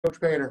Coach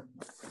Painter.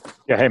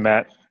 Yeah, hey,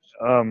 Matt.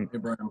 Hey,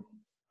 Brian.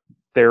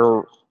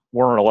 There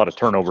weren't a lot of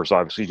turnovers,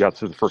 obviously. You got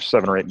through the first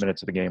 7 or 8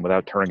 minutes of the game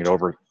without turning it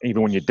over.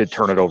 Even when you did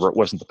turn it over, it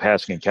wasn't the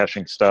passing and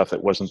catching stuff.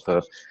 It wasn't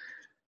the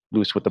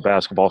loose with the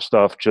basketball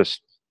stuff.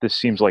 Just this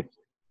seems like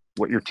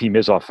what your team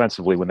is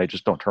offensively when they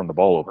just don't turn the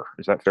ball over.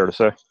 Is that fair to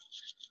say?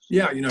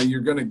 Yeah,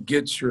 you're going to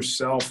get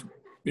yourself,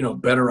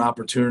 better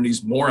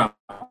opportunities, more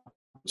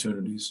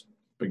opportunities,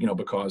 but,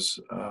 because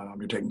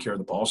you're taking care of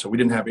the ball. So we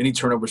didn't have any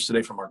turnovers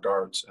today from our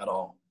guards at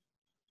all.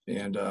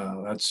 And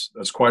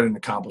that's quite an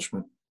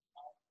accomplishment.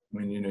 I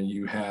mean,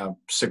 you have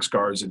 6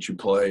 guards that you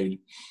played,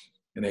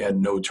 and they had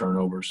no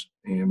turnovers.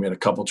 And we had a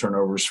couple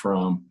turnovers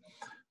from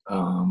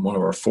one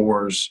of our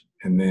 4s,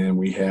 and then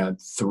we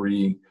had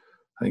 3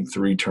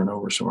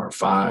 turnovers from our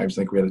 5s. I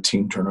think we had a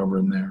team turnover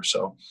in there.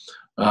 So,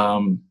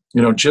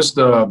 just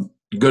a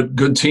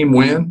good team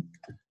win,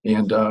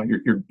 and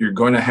you're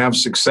going to have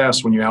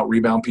success when you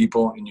out-rebound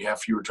people and you have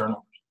fewer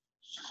turnovers.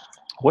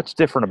 What's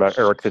different about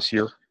Eric this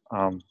year?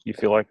 You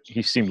feel like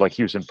he seemed like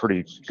he was in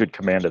pretty good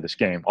command of this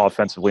game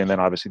offensively, and then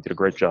obviously did a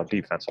great job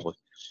defensively.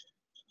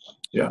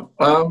 Yeah.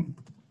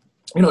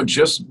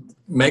 Just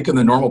making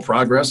the normal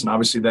progress, and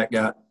obviously that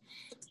got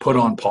put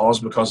on pause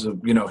because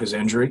of, his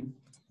injury.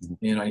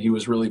 He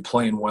was really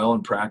playing well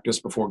in practice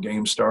before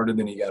games started,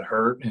 then he got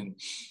hurt. And,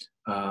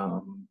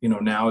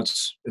 now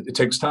it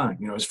takes time.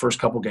 His first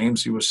couple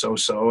games he was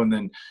so-so, and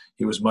then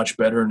he was much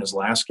better in his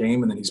last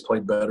game, and then he's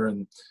played better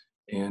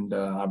and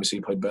obviously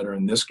he played better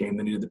in this game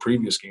than he did the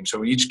previous game.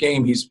 So each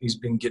game he's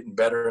been getting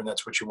better, and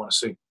that's what you want to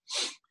see.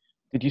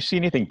 Did you see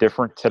anything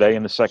different today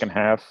in the second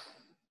half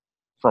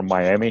from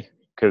Miami?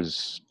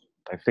 Because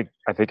I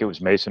think it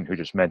was Mason who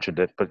just mentioned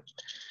it, but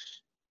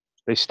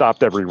they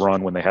stopped every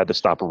run when they had to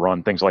stop a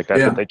run, things like that.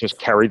 Yeah. Did they just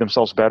carry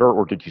themselves better,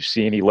 or did you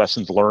see any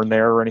lessons learned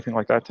there or anything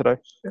like that today?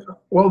 Yeah.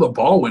 Well, the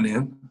ball went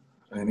in.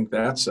 I think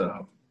that's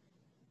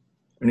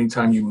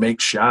anytime you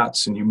make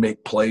shots and you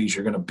make plays,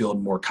 you're going to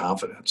build more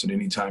confidence. And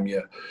anytime we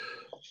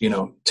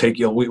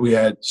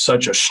had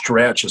such a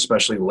stretch,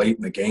 especially late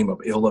in the game,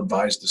 of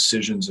ill-advised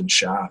decisions and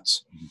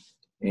shots.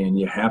 And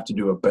you have to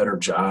do a better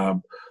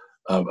job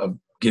of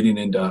getting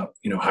into,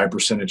 high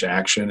percentage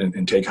action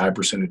and take high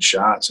percentage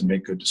shots and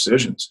make good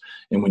decisions.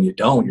 And when you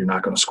don't, you're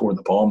not going to score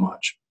the ball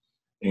much.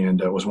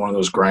 And it was one of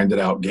those grinded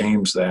out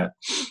games that,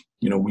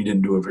 we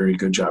didn't do a very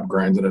good job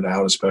grinding it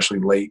out, especially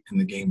late in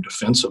the game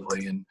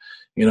defensively. And,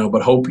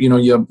 but hope, you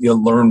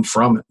learn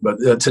from it.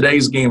 But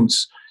today's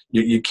games,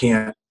 you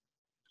can't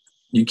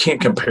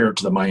compare it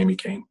to the Miami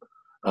game.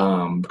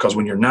 Because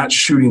when you're not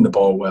shooting the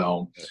ball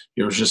well,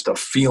 there's just a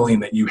feeling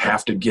that you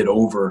have to get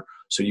over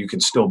so you can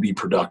still be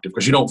productive,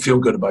 because you don't feel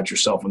good about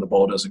yourself when the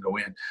ball doesn't go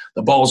in.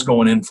 The ball's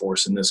going in for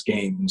us in this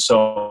game. And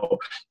so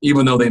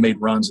even though they made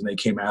runs and they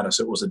came at us,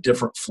 it was a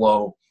different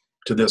flow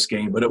to this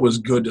game. But it was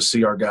good to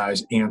see our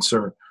guys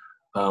answer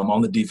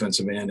on the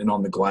defensive end and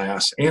on the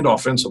glass and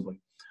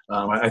offensively.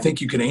 I think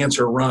you can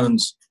answer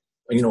runs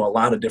a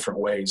lot of different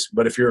ways.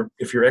 But if you're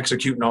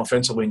executing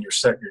offensively and you're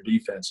setting your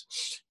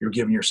defense, you're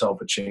giving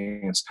yourself a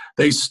chance.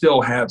 They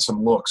still had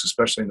some looks,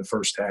 especially in the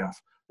first half,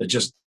 that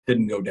just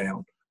didn't go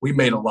down. We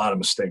made a lot of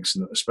mistakes,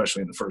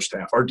 especially in the first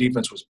half. Our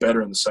defense was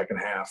better in the second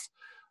half,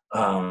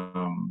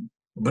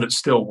 but it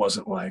still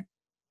wasn't like,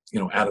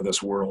 out of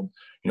this world.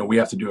 We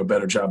have to do a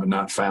better job of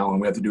not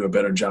fouling. We have to do a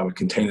better job of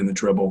containing the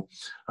dribble.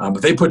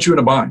 But they put you in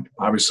a bind.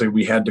 Obviously,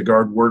 we had to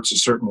guard Wirtz a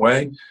certain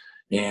way,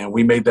 and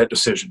we made that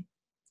decision.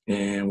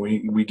 And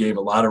we gave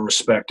a lot of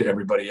respect to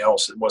everybody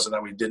else. It wasn't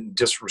that we didn't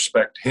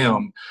disrespect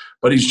him,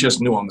 but he's just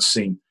new on the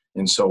scene.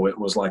 And so it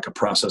was like a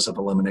process of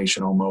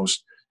elimination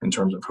almost in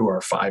terms of who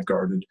our 5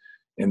 guarded.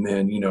 And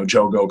then,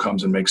 Jogo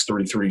comes and makes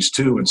 3 threes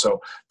too. And so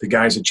the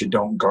guys that you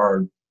don't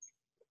guard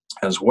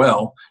as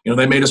well,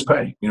 they made us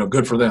pay.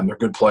 Good for them. They're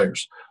good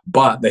players.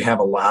 But they have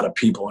a lot of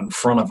people in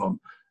front of them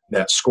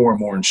that score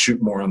more and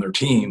shoot more on their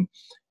team.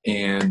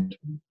 And,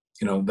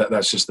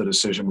 that's just the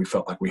decision. We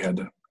felt like we had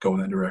to go in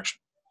that direction.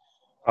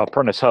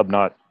 Prentice Hub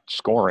not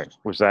scoring.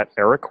 Was that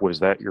Eric? Was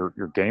that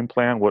your game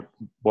plan? What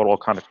all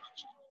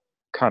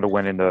kind of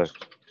went into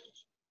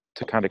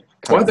to kind of?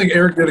 Well, I think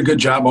Eric did a good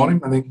job on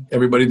him. I think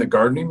everybody that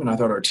guarded him, and I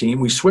thought our team,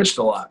 we switched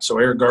a lot. So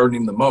Eric guarded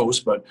him the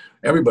most, but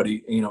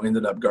everybody,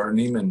 ended up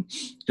guarding him. And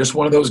just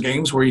one of those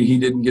games where he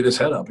didn't get his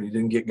head up and he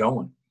didn't get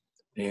going.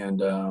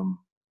 And,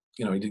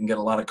 he didn't get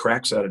a lot of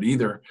cracks at it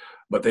either.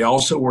 But they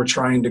also were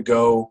trying to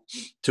go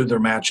to their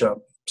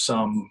matchup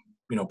some,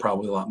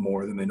 probably a lot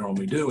more than they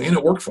normally do. And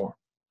it worked for him.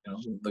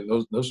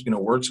 Those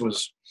Wirtz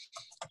was,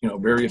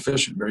 very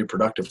efficient, very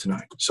productive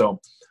tonight. So,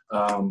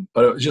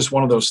 but it was just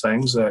one of those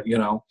things that,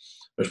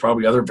 there's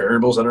probably other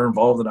variables that are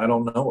involved that I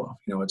don't know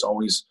of. It's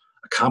always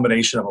a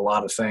combination of a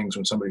lot of things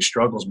when somebody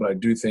struggles. But I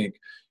do think,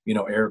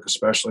 Eric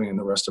especially and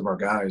the rest of our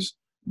guys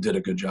did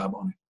a good job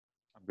on it.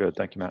 I'm good.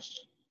 Thank you, Matt.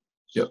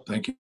 Yep.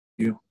 Thank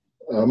you.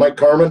 Mike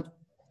Carmen.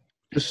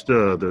 Just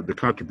the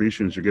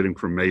contributions you're getting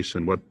from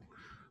Mason.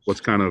 What's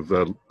kind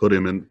of put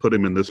him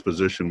in this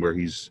position where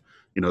he's,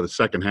 the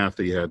second half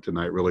that he had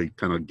tonight really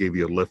kind of gave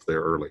you a lift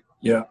there early.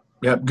 Yeah.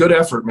 Yeah, good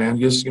effort, man.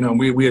 Just,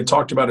 we had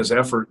talked about his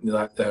effort,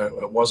 that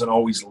it wasn't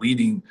always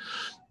leading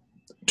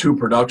to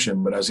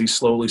production, but as he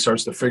slowly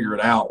starts to figure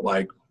it out,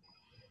 like,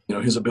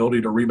 his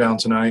ability to rebound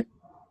tonight,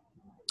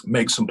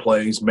 make some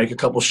plays, make a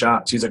couple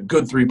shots. He's a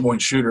good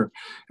three-point shooter,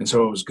 and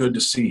so it was good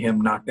to see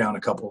him knock down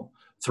a couple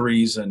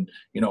threes, and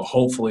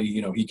hopefully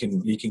he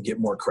can get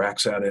more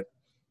cracks at it,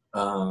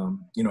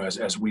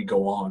 as we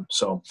go on.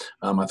 So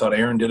I thought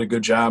Aaron did a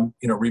good job,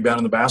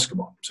 rebounding the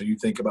basketball. So you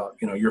think about,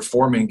 your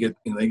four-man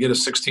they get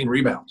 16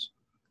 rebounds,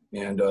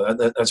 and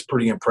that's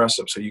pretty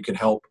impressive. So you can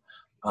help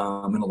in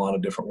a lot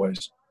of different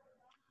ways.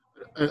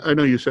 I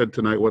know you said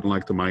tonight wasn't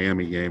like the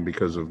Miami game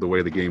because of the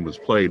way the game was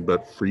played,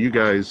 but for you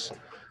guys,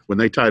 when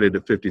they tied it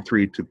at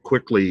 53, to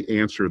quickly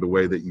answer the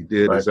way that you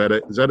did,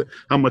 right.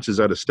 How much is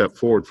that a step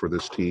forward for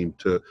this team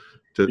to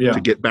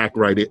get back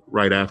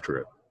right after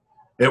it?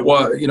 It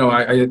was,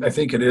 I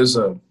think it is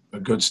a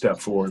good step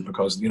forward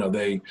because,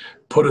 they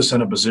put us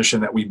in a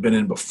position that we've been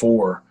in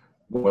before,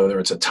 whether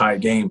it's a tie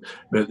game,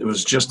 but it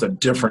was just a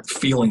different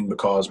feeling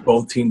because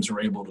both teams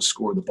were able to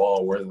score the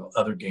ball, where the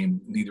other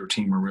game, neither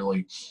team were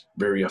really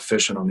very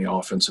efficient on the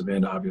offensive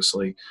end,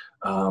 obviously.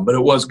 But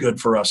it was good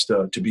for us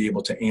to be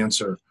able to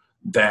answer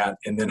that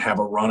and then have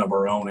a run of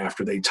our own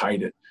after they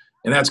tied it.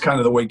 And that's kind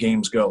of the way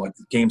games go. Like,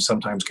 the games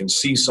sometimes can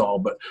seesaw,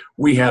 but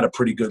we had a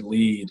pretty good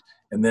lead.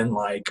 And then,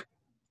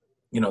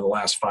 the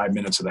last 5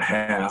 minutes of the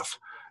half,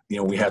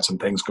 we had some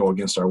things go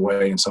against our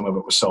way, and some of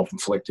it was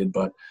self-inflicted.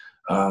 But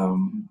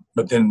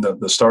then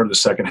the start of the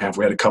second half,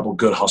 we had a couple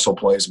good hustle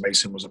plays.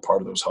 Mason was a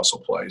part of those hustle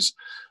plays.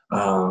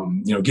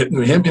 Getting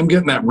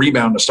that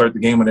rebound to start the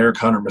game when Eric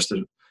Hunter missed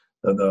the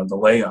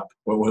layup.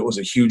 It was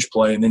a huge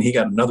play, and then he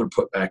got another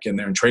putback in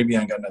there, and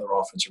Travion got another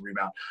offensive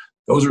rebound.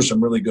 Those are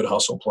some really good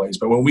hustle plays.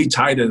 But when we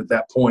tied it at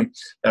that point,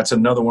 that's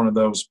another one of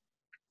those,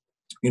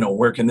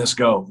 where can this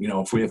go?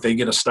 If they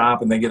get a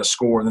stop and they get a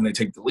score and then they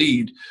take the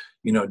lead,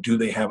 do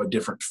they have a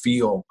different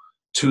feel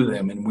to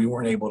them? And we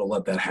weren't able to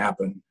let that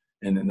happen.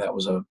 And then that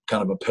was a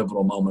kind of a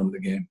pivotal moment of the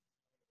game.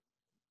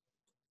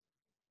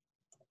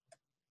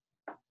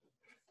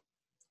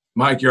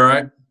 Mike, you all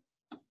right?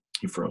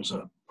 He froze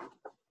up.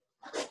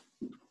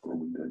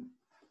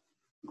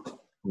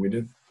 We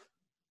did.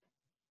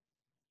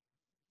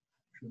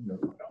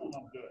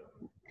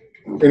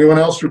 Anyone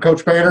else for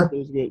Coach Painter?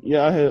 Good.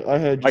 Yeah, I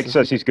had. Mike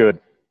says he's good.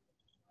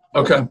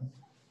 Okay.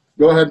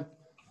 Go ahead.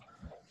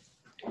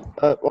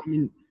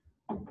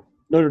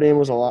 Notre Dame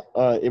was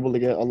able to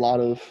get a lot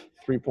of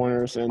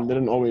three-pointers and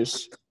didn't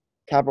always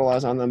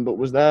capitalize on them. But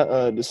was that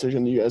a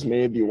decision that you guys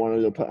made? You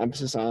wanted to put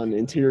emphasis on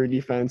interior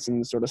defense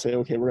and sort of say,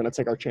 okay, we're going to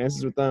take our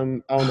chances with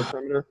them out on the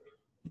perimeter?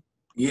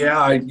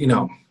 Yeah,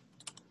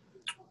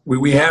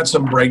 we had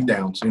some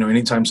breakdowns.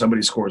 Anytime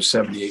somebody scores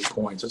 78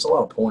 points, it's a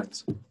lot of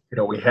points.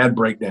 We had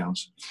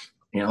breakdowns.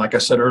 And like I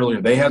said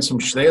earlier, they had some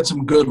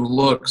good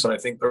looks that I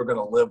think they're going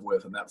to live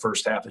with in that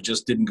first half. It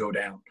just didn't go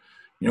down.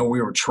 We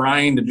were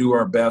trying to do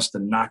our best to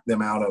knock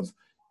them out of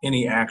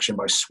any action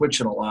by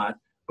switching a lot,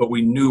 but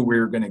we knew we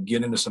were going to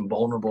get into some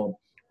vulnerable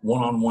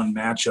one-on-one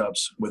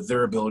matchups with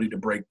their ability to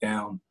break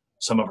down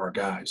some of our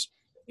guys.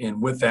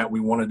 And with that, we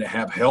wanted to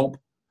have help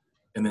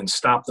and then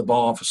stop the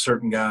ball for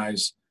certain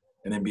guys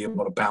and then be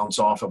able to bounce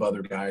off of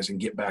other guys and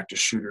get back to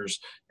shooters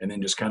and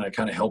then just kind of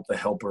help the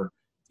helper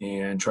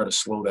and try to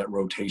slow that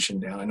rotation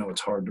down. I know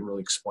it's hard to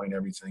really explain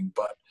everything,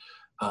 but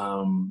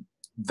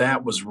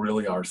that was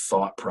really our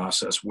thought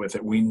process with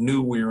it. We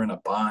knew we were in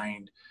a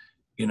bind,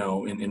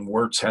 and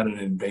Wirtz had an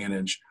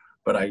advantage,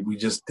 but we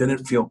just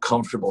didn't feel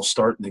comfortable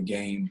starting the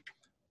game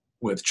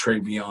with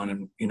Travion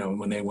and,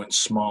 when they went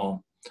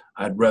small.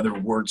 I'd rather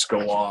Wirtz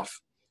go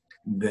off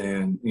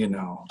than,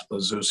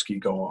 Lazuski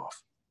go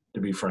off, to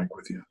be frank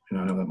with you. I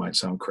know that might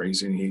sound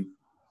crazy,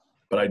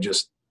 but I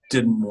just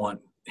didn't want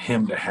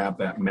him to have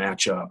that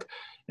matchup.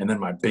 And then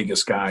my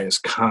biggest guy is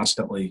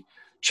constantly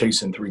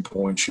chasing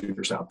three-point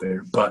shooters out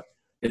there. But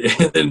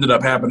it ended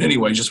up happening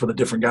anyway, just with a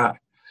different guy.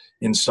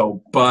 And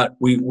so, but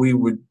we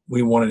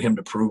wanted him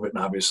to prove it,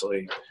 and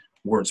obviously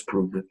Wirtz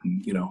proved it.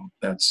 And,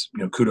 that's,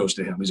 kudos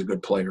to him. He's a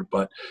good player.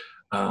 But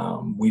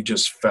we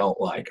just felt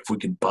like if we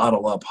could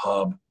bottle up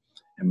Hub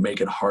and make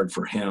it hard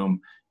for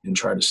him and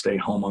try to stay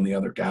home on the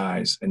other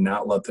guys and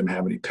not let them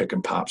have any pick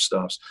and pop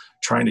stuffs,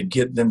 trying to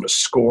get them to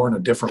score in a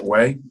different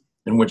way,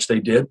 in which they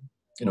did.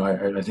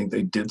 I think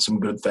they did some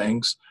good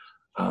things.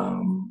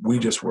 We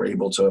just were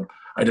able to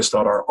 – I just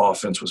thought our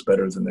offense was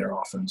better than their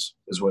offense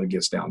is what it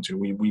gets down to.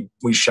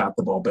 We shot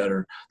the ball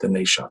better than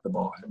they shot the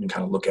ball. I mean,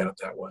 kind of look at it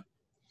that way.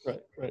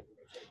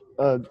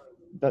 Right.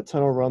 That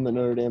tunnel run that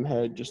Notre Dame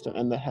had just to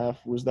end the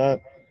half, was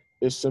that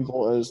as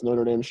simple as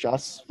Notre Dame's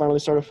shots finally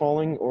started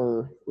falling,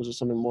 or was it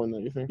something more than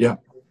that, you think? Yeah.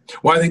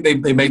 Well, I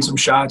think they made some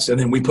shots, and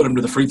then we put them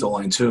to the free throw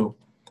line too.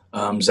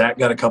 Zach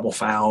got a couple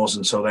fouls,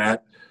 and so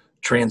that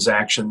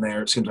transaction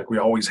there, it seems like we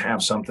always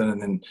have something.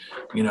 And then,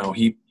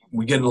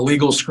 we get an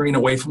illegal screen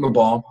away from the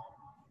ball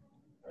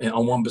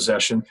on one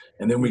possession,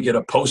 and then we get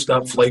a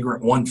post-up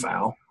flagrant one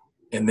foul,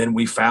 and then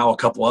we foul a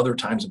couple other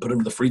times and put them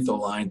to the free throw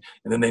line,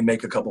 and then they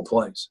make a couple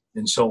plays.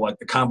 And so,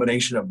 the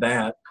combination of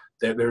that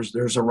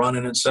there's a run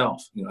in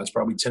itself. That's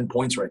probably 10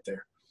 points right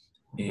there.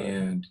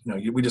 And,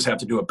 we just have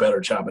to do a better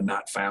job of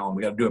not fouling.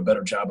 We got to do a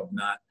better job of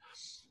not,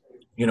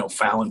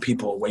 fouling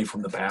people away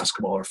from the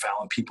basketball or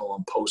fouling people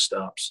on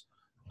post-ups.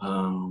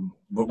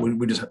 But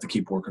we just have to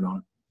keep working on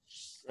it.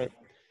 Right.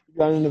 You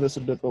got into this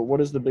a bit, but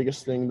what is the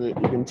biggest thing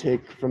that you can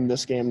take from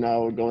this game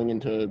now going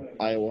into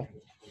Iowa?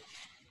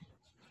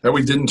 That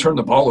we didn't turn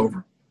the ball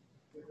over.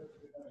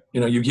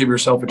 You give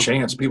yourself a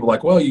chance. People are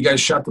like, well, you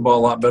guys shot the ball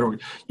a lot better.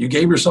 You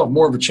gave yourself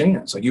more of a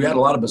chance. Like, you had a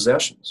lot of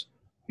possessions.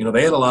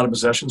 They had a lot of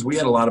possessions. We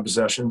had a lot of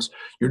possessions.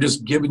 You're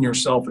just giving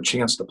yourself a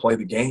chance to play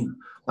the game.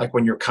 Like,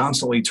 when you're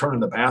constantly turning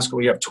the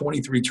basketball, you have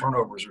 23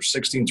 turnovers or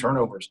 16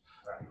 turnovers.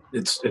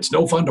 It's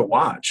no fun to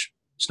watch.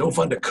 It's no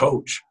fun to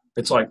coach.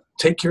 It's like,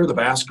 take care of the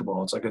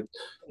basketball. It's like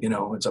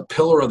it's a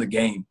pillar of the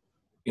game.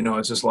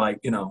 It's just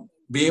like,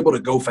 be able to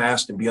go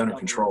fast and be under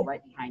control.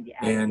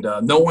 And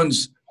no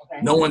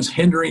one's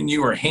hindering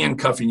you or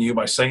handcuffing you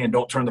by saying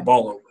don't turn the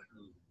ball over.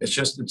 It's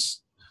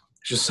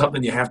just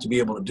something you have to be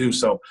able to do.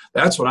 So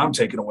that's what I'm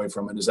taking away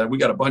from it, is that we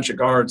got a bunch of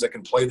guards that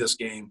can play this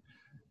game,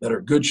 that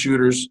are good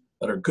shooters,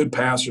 that are good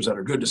passers, that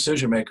are good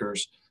decision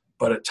makers.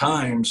 But at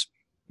times,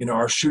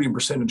 our shooting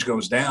percentage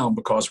goes down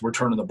because we're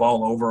turning the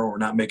ball over or we're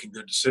not making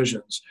good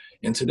decisions.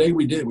 And today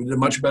we did a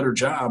much better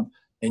job,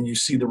 and you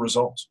see the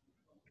results.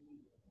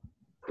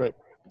 Great.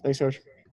 Thanks, Coach.